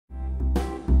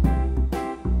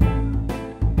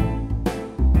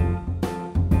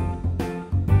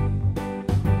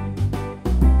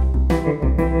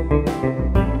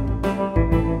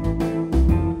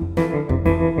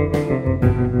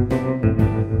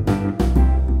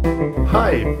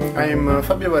Hi, I'm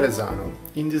Fabio Varesano.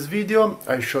 In this video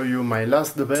I show you my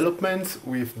last developments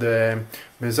with the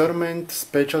measurement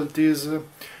specialties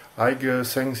high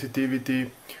sensitivity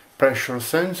pressure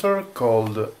sensor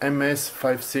called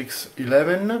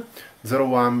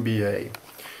MS5611-01BA.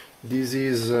 This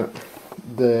is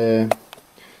the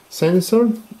sensor.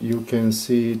 You can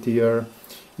see it here.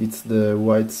 It's the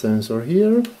white sensor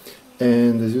here,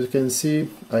 and as you can see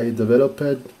I developed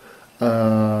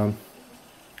a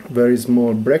very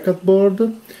small bracket board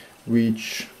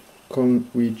which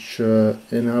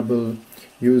enable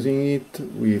using it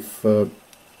with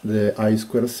the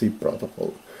I2C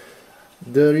protocol.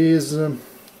 There is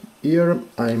here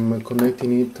I'm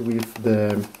connecting it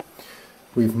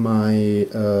with my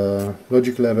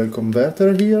logic level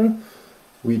converter here,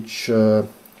 which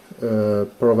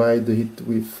provide it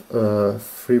with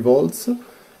 3 volts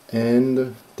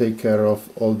and take care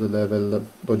of all the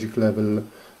logic level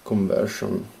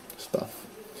conversion stuff.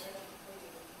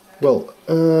 Well,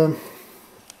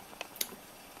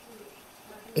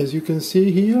 as you can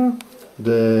see here,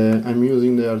 I'm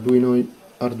using the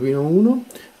Arduino Uno.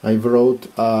 I wrote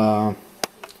an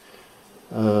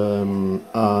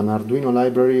Arduino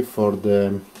library for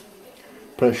the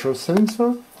pressure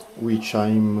sensor, which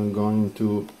I'm going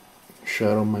to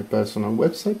share on my personal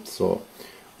website. So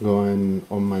go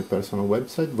on my personal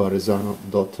website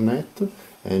varesano.net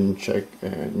and check,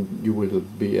 and you will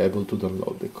be able to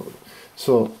download the code.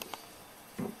 So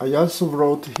I also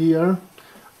wrote here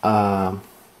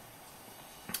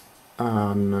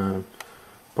an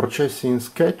processing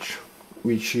sketch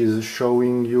which is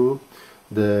showing you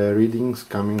the readings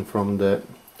coming from the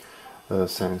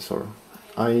sensor.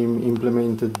 I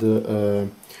implemented the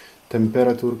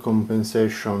temperature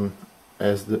compensation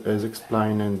as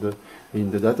explained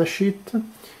in the datasheet,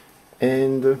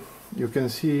 and you can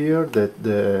see here that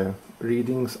the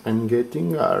readings I'm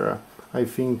getting are, I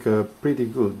think, pretty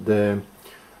good. The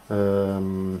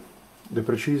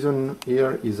precision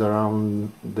here is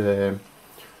around the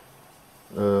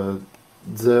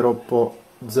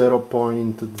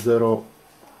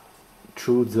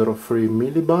 0.0203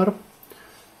 millibar,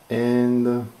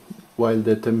 and while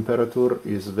the temperature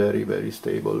is very, very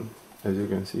stable, as you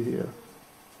can see here.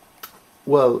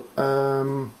 Well,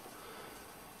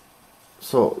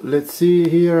 so let's see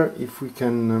here if we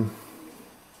can,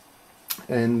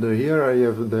 and here I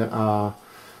have a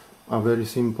very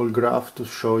simple graph to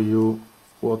show you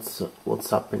what's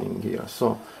happening here.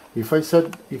 So if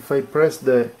I press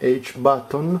the H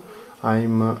button,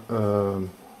 I'm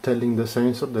telling the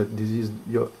sensor that this is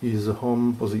his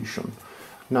home position.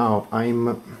 Now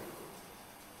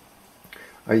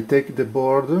I take the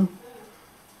board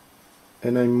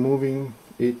and I'm moving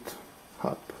it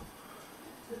up.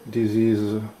 This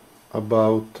is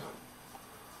about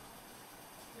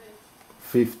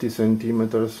 50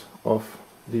 centimeters of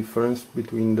difference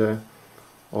between the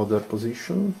other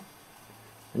position,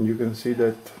 and you can see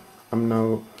that I'm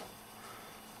now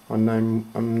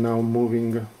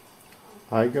moving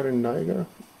higher and higher.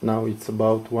 Now it's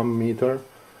about 1 meter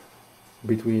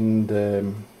between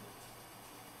the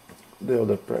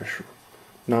other pressure.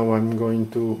 Now I'm going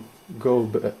to go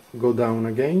down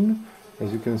again.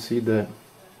 As you can see, the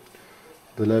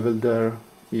level there,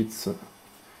 it's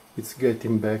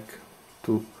getting back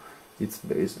to its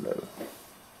base level.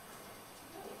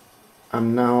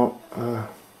 I'm now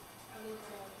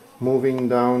moving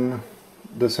down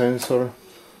the sensor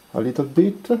a little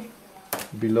bit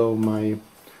below my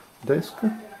desk,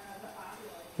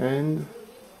 and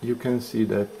you can see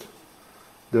that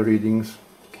the readings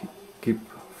keep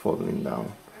falling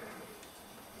down.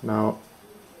 Now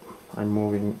I'm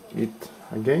moving it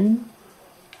again,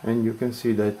 and you can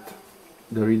see that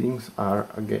the readings are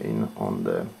again on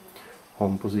the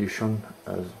home position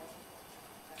as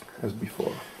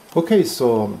before. Okay,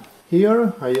 so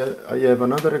here I have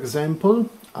another example.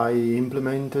 I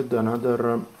implemented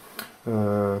another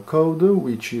code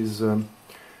which is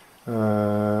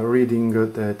reading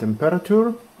the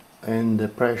temperature and the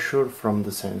pressure from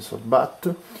the sensor,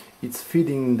 but it's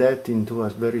feeding that into a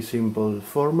very simple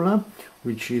formula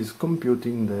which is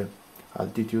computing the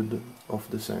altitude of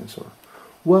the sensor.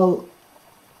 Well,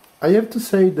 I have to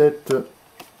say that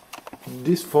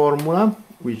this formula,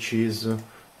 which is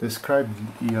described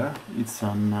here, it's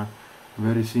a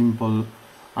very simple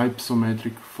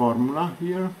hypsometric formula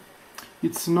here.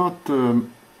 It's not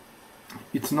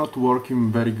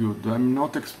working very good. I'm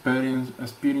not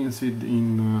experienced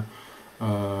in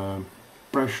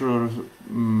pressure,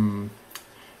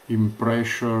 in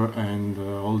pressure and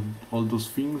all those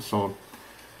things. So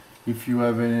if you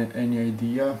have any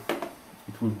idea,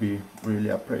 it would be really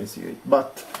appreciated.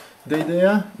 But the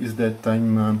idea is that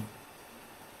I'm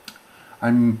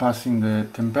I'm passing the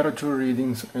temperature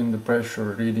readings and the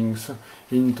pressure readings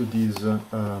into this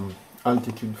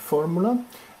altitude formula,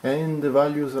 and the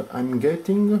values I'm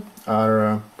getting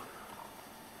are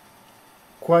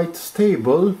quite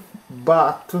stable,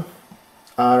 but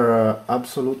are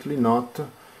absolutely not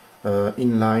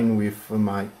in line with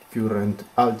my current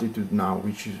altitude now,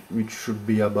 which should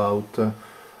be about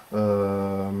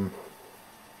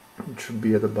it should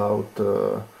be at about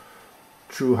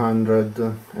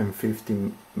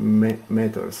 250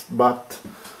 meters. But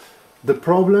the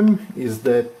problem is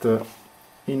that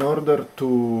in order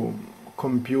to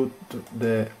compute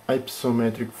the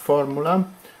hypsometric formula,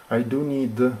 I do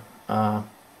need a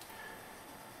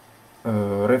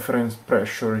reference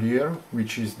pressure here,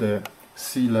 which is the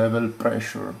sea level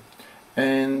pressure,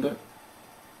 and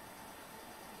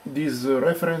this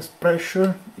reference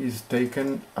pressure is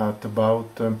taken at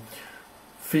about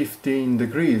 15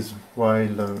 degrees,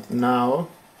 while now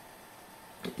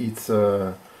it's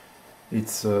about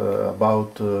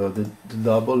the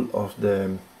double of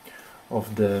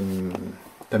the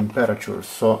temperature.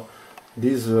 So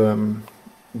this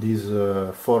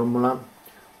formula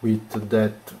with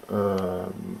that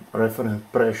reference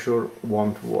pressure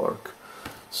won't work.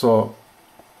 So,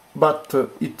 but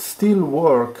it still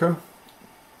works.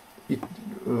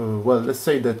 Well, let's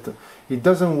say that it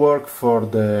doesn't work for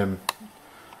the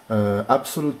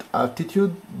absolute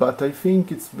altitude, but I think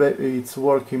it's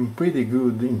working pretty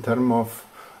good in terms of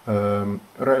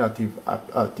relative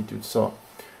altitude. So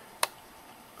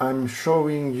I'm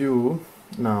showing you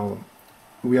now.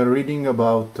 We are reading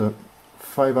about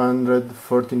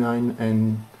 549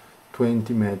 and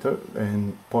 20 meters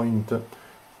and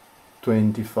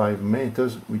 0.25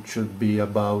 meters, which should be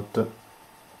about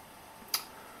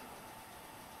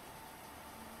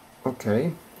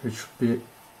okay, which should be,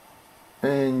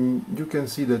 and you can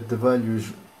see that the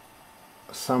values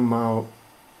somehow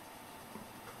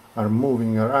are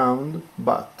moving around,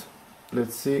 but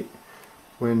let's see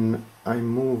when I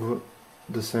move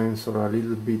the sensor a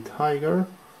little bit higher,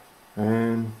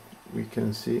 and we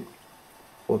can see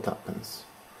what happens.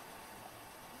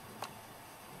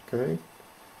 Okay.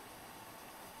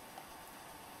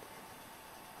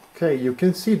 Okay, you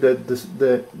can see that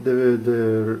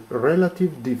the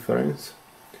relative difference,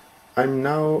 I'm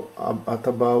now at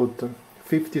about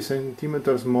 50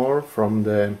 centimeters more from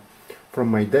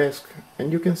my desk,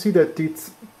 and you can see that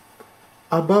it's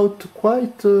about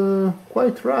quite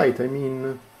right. I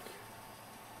mean,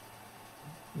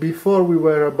 before we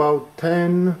were about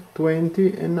 10,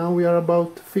 20, and now we are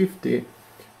about 50.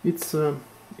 It's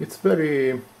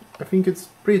very, I think it's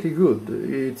pretty good.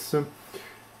 It's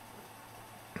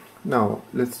now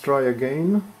let's try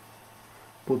again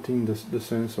putting the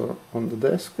sensor on the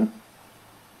desk,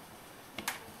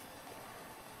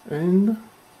 and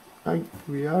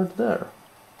we are there.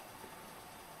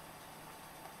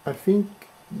 I think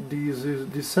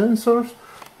this sensor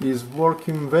is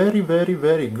working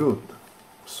very good.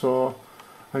 So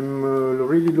I'm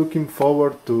really looking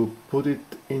forward to put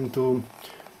it into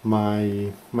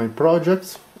my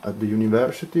projects at the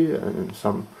university and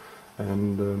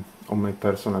on my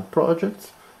personal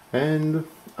projects, and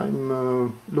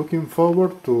I'm looking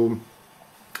forward to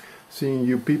seeing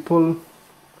you people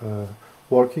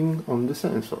working on the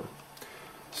sensor.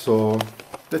 So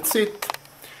that's it.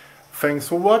 Thanks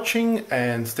for watching,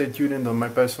 and stay tuned on my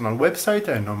personal website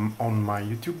and on my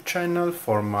YouTube channel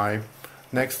for my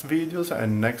next videos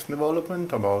and next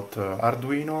development about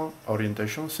Arduino,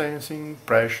 orientation sensing,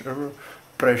 pressure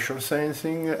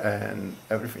sensing, and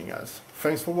everything else.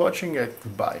 Thanks for watching, and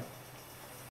goodbye.